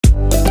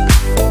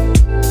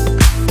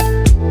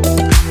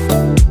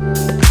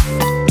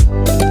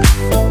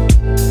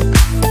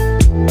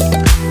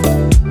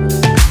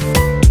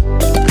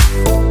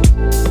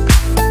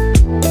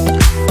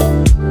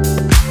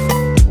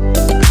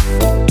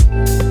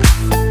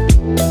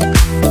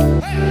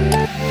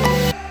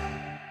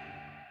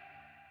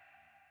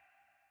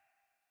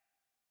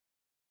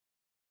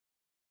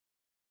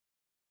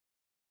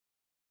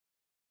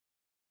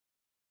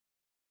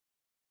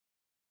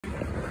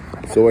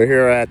So we're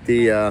here at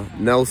the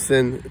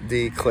Nelson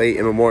D.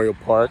 Clayton Memorial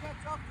Park,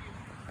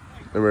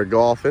 and we're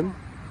golfing.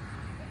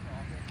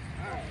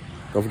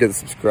 Don't forget to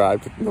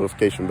subscribe, click the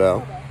notification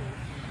bell.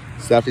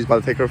 Stephanie's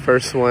about to take her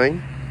first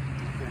swing.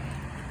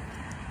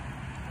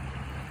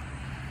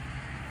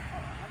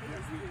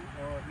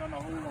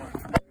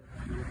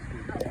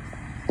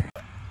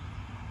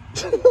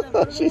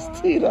 She's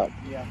teed up.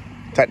 Yeah.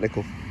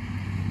 Technical.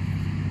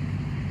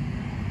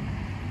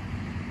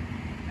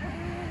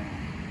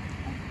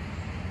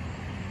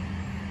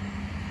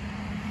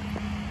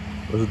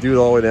 There's a dude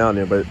all the way down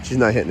there, but she's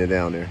not hitting it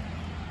down there.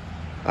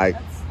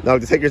 No,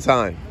 just take your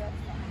time.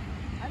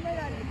 I'm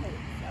right on your page,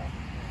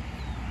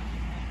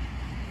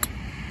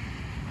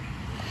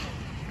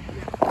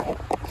 so.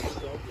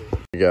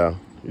 There you go,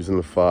 using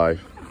the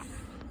 5.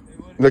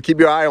 No, keep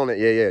your eye on it.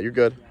 Yeah, you're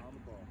good.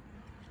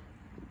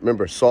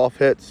 Remember, soft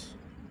hits.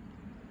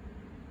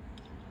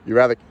 You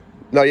rather,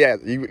 no, yeah,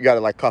 you gotta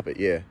like cup it,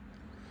 yeah.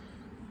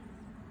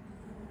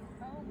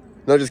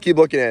 No, just keep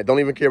looking at it. Don't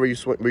even care where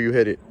you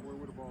hit it.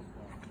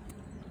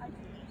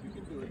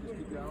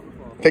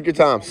 Take your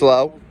time,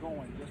 slow.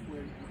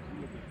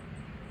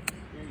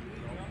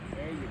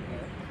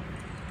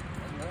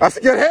 That's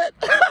a good hit.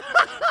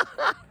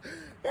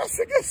 That's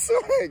a good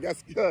swing.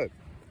 That's good.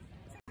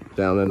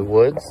 Down in the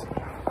woods.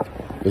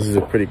 This is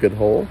a pretty good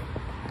hole.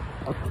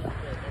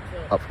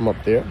 Up from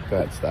up there. Go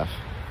ahead, Steph.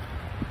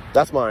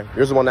 That's mine.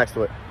 Here's the one next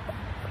to it.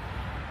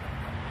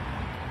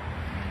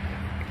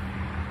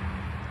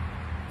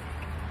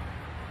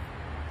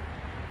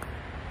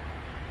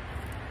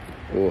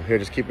 Oh, here,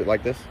 just keep it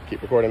like this.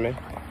 Keep recording me.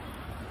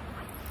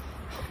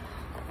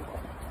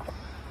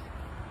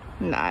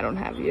 Nah, I don't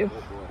have you.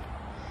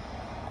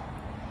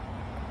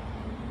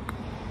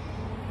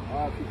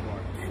 Oh, too far.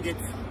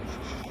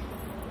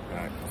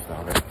 Alright,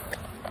 stop it.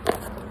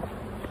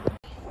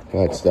 Go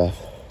ahead, Steph.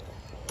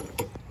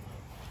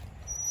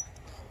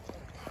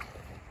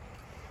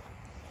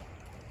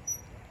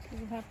 Does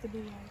it have to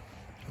be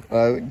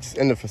like... Just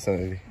in the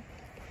vicinity.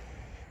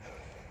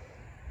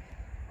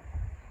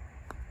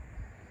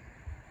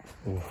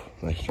 Ooh,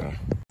 nice try.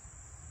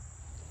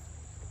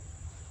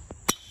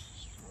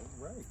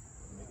 Right.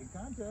 Making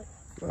contact.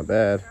 Not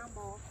bad.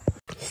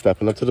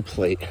 Stepping up to the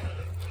plate.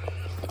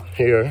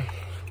 Here,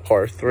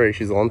 par 3.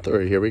 She's on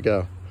 3. Here we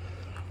go.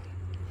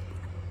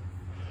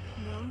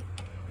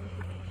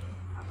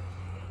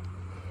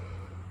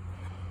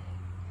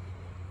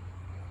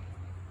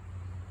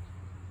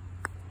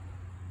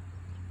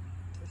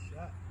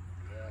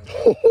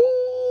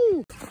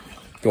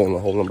 Going to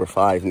hole number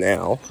 5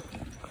 now.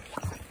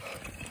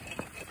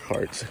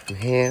 Cards in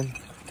hand,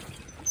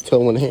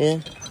 toe in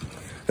hand.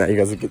 Now you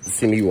guys will get to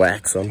see me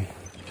wax them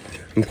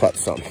and putt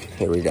some.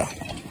 Here we go.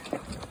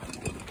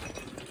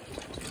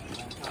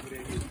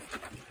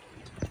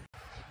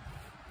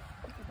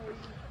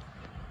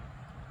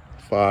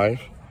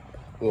 5,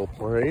 little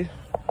parade.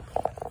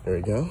 There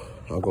you go.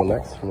 I'll go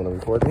next. I'm gonna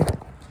record me.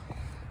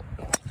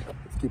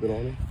 Let's keep it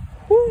on me.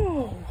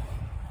 Woo!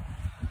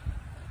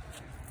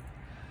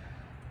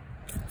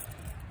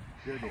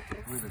 Good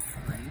with the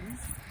trees.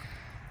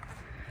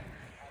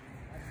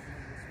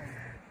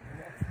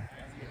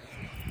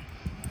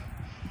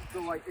 So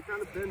like it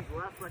kind of bends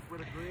left, like where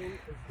the green is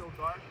still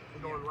dark,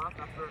 and going left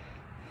after.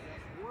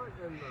 What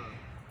in the?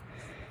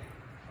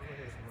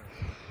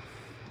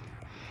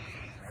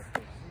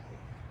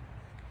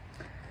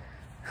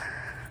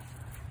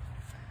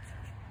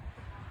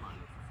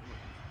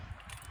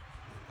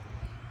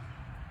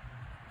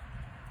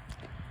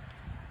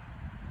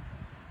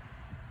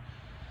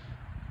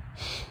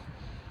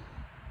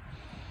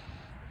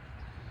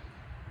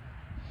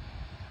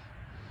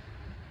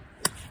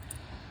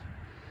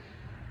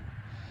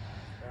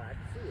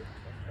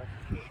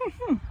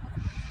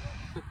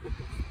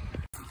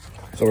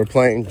 So we're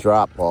playing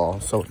drop ball.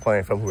 So we're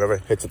playing from whoever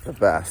hits it the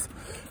best.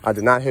 I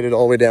did not hit it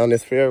all the way down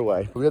this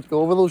fairway. We have to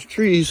go over those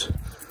trees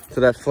to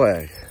that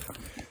flag.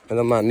 And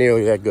I'm not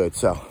nearly that good.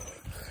 So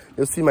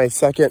you'll see my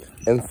second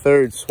and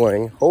third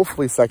swing.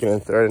 Hopefully second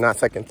and third, not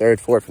second,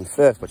 third, fourth, and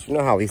fifth. But you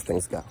know how these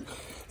things go.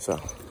 So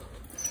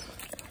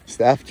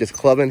Steph just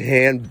club in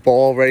hand,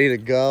 ball ready to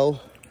go.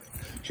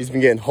 She's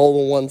been getting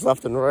hole-in-ones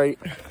left and right.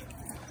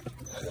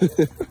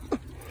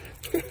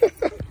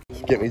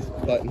 Just get me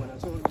button.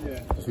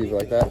 Just leave it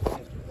like that.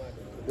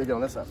 They go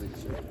on this side so you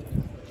can see. You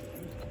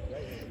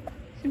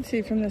can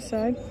see from this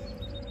side.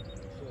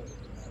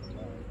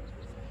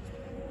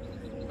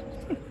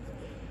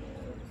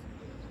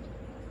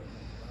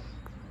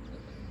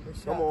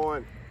 Come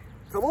on.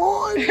 Come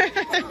on!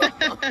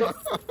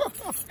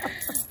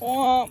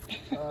 Womp.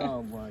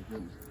 Oh my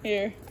goodness.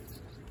 Here.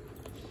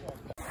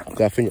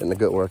 Definitely getting a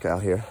good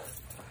workout here.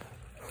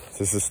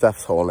 This is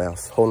Steph's hole now.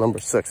 Hole number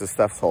 6 is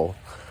Steph's hole.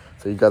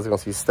 So you guys are gonna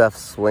see Steph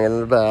swinging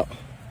it about,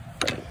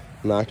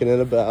 knocking it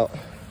about.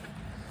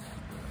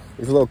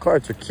 These little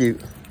carts are cute.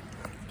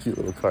 Cute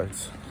little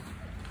carts.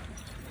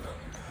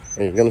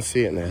 And you're gonna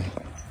see it now.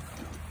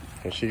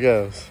 Here she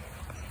goes.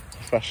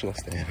 Professional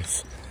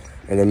status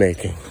in the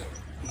making.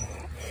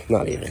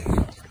 Not even.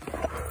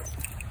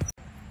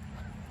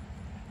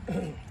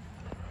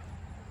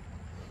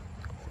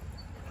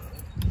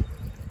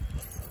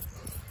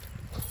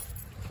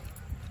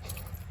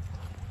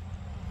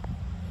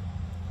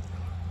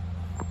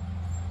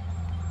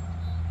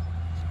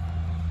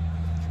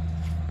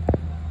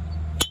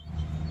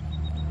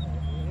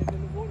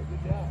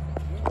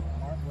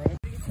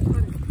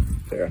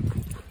 there.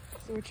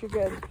 See what you're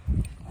good.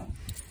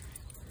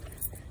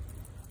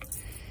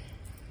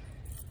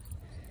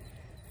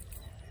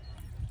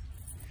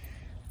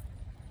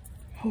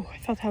 Oh, I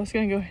thought that was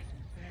gonna go in.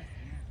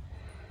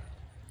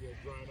 Yeah,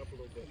 drying up a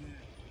little bit.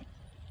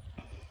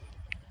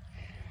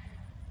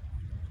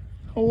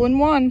 Hole in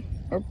one,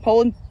 or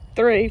hole in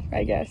three,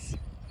 I guess.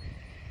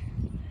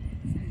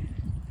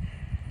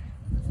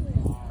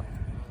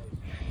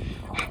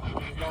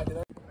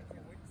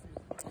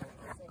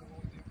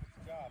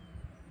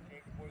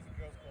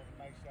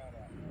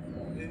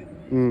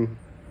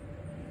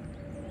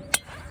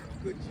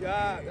 Good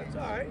job. That's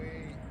all right.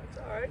 That's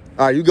all right.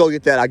 All right, you go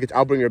get that.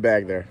 I'll bring your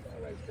bag there.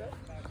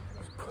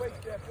 Wait,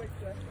 Jeff.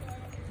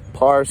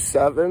 Par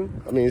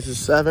 7. I mean, this is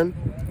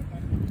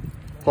 7.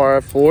 Par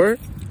 4.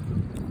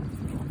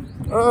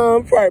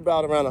 Probably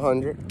about around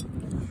 100.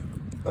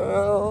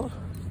 A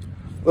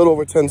little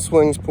over 10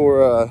 swings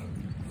per.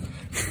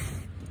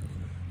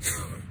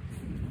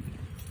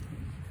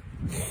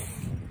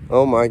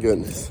 Oh my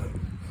goodness.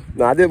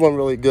 No, I did one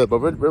really good, but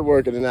we're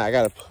working it out. I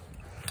gotta.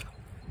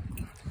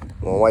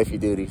 Well, wifey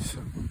duties.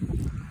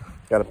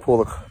 Gotta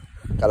pull a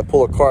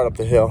cart up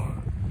the hill.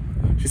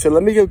 She said,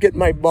 "Let me go get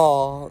my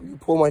ball. You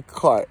pull my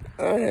cart."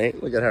 All right,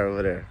 look at her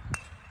over there.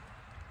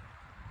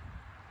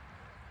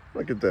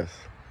 Look at this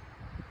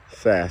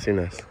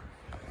sassiness.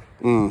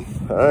 All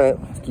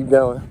right, let's keep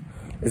going.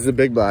 This is a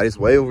big body. It's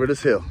way over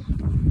this hill.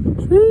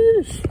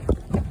 Sheesh.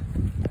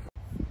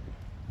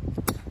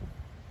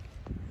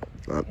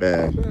 Not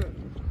bad.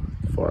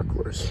 Far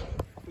course.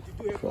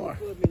 Far.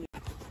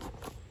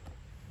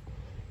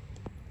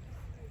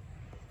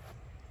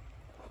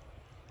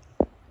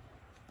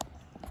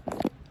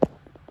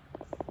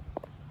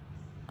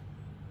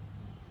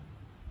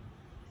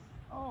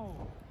 Oh,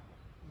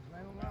 he's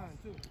right on line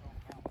too.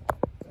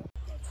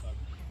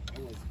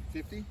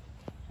 50?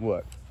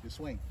 What? Your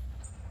swing.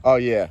 Oh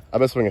yeah, I've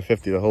been swinging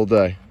 50 the whole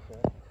day.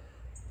 Okay.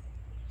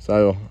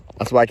 So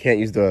that's why I can't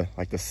use the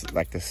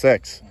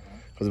 6,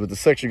 because with the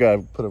 6 you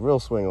gotta put a real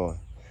swing on.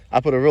 I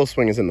put a real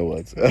swing is in the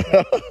woods. Yeah,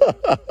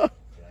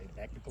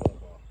 back the club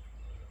off.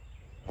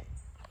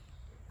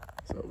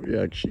 So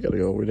yeah, she gotta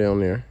go over down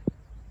there.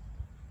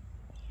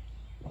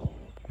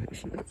 Here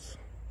she is.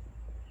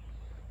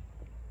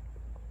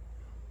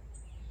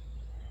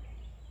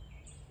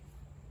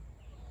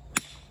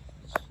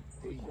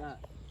 Good shot.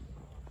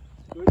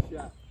 Good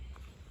shot.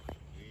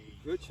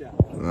 Good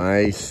shot.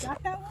 Nice.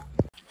 Got that one?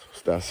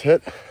 So that's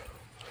hit.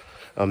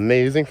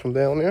 Amazing from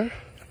down there.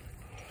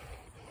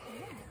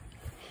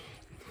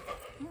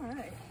 All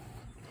right.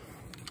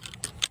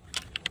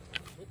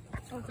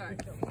 Oh, sorry.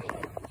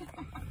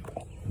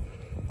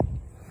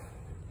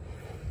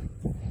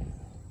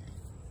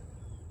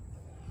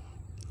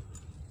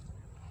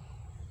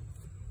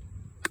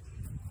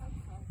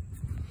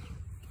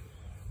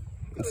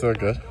 It's so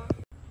good.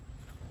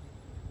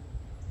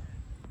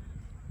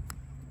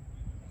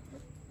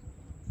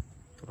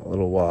 A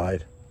little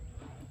wide.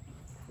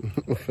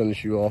 We'll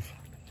finish you off.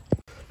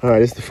 All right,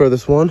 this is the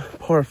furthest one,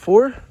 par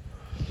 4.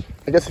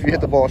 I guess if you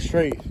hit the ball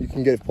straight, you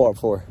can get par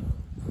 4.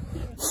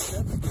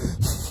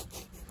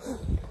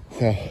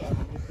 Yeah.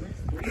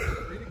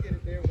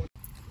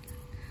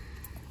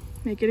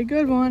 Make it a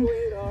good one.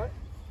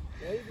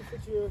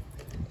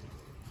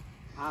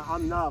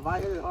 I'm not. If I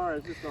hit it hard,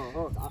 it's just gonna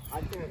hook.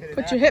 I can't hit it.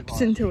 Put your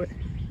hips into it.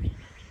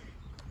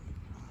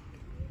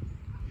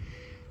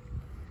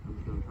 I'm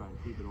just gonna try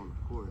and keep it on the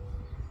course.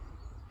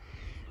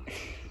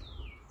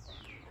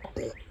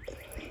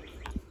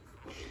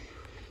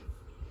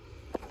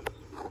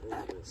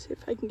 See if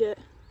I can get.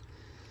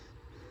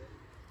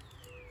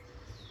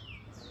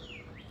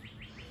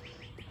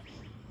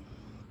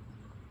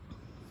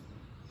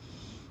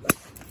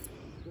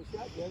 Good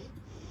shot, Devin.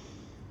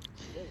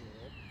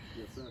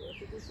 Yes, sir.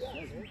 That's a good shot,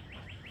 man.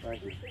 Thank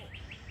you.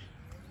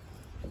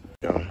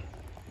 Go.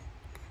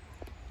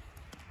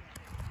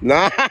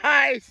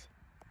 Nice!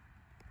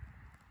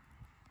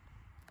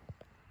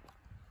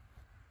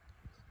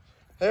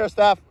 Here,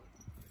 Steph.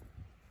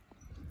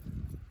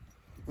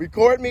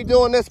 Record me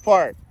doing this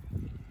part.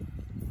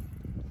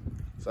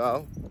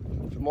 So,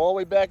 from all the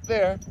way back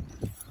there,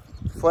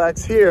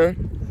 flats here.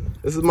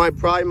 This is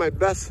probably my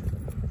best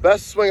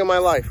swing of my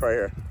life right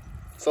here,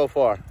 so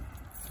far.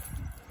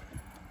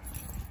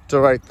 To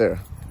right there.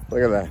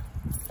 Look at that.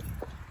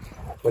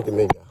 Look at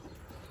me now.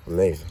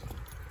 Amazing.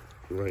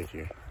 Right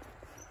here.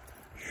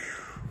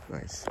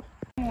 Nice.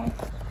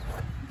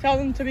 Tell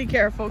them to be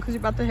careful because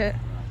you're about to hit.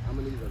 I'm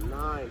gonna need a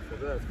 9 for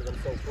this because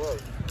I'm so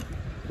close.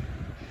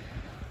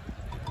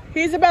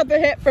 He's about to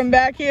hit from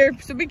back here,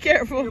 so be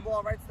careful. Your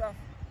ball, right, Steph?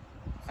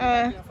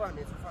 Uh, It's in front of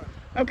me. It's in front of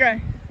me.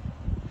 okay.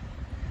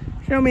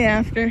 Show me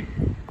after.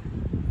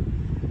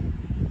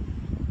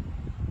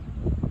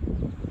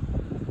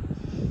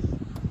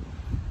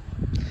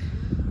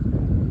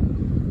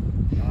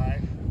 All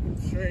right.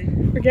 Straight.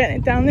 We're getting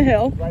it down the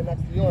hill. Right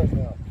next to yours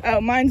now. Oh,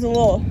 mine's a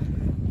little.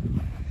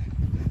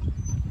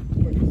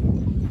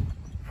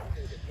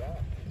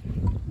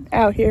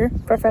 Out here,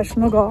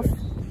 professional golf.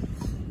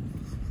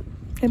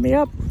 Hit me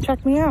up,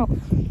 check me out.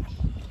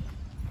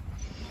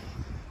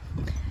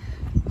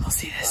 We'll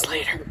see this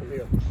later.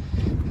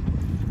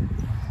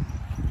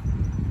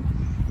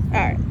 All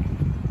right.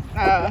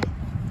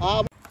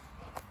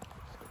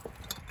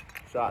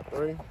 Shot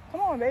 3.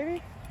 Come on,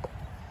 baby.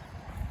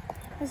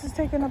 This is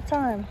taking up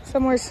time.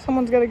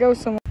 Someone's got to go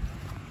somewhere.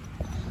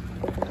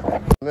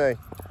 Me,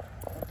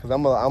 because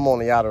I'm on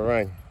the outer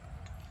ring.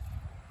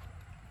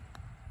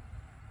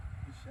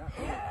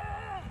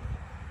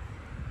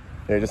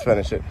 Here, just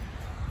finish it.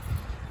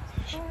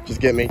 Just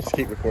get me. Just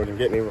keep recording.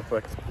 Get me real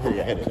quick. Here,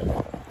 you hit it.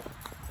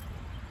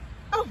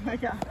 Oh my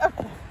God.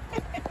 Okay.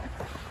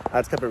 I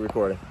just kept it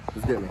recording.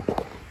 Just get me.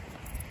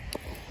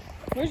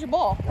 Where's your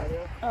ball?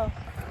 Oh.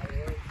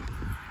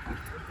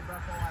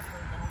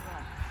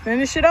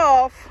 Finish it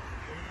off.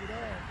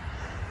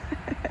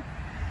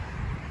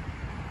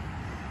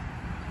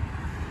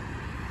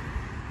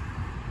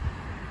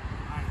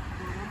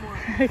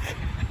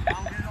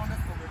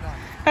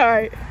 All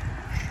right.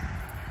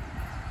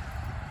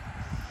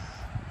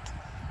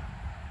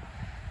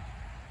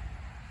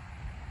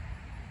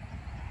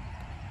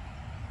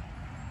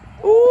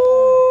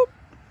 Ooh.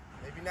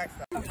 Maybe next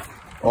time.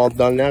 All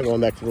done now.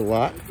 Going back to the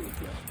lot.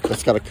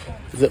 Just gotta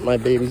zip my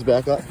babies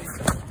back up.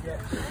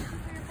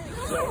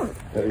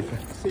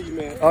 See you,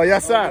 man. Oh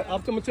yes, sir.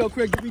 I'm gonna tell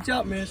Craig to reach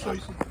out, man, so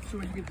you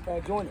can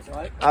join us, all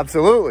right?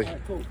 Absolutely. All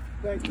right, cool.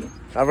 Thank you.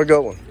 Have a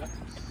good one.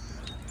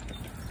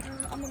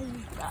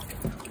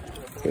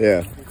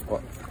 Yeah.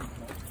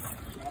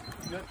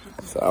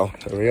 So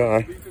here we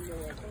are.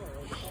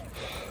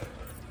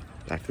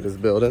 Back to this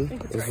building.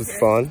 This was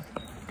fun.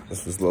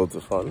 This was loads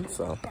of fun.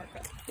 So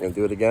we're gonna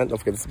do it again. Don't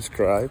forget to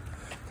subscribe.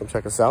 Come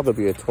check us out. There'll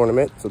be a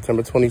tournament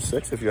September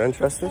 26th if you're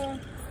interested.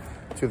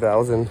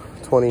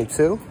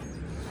 2022.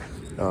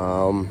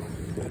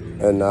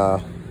 In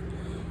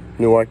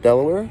Newark,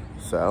 Delaware.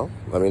 So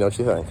let me know what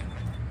you think.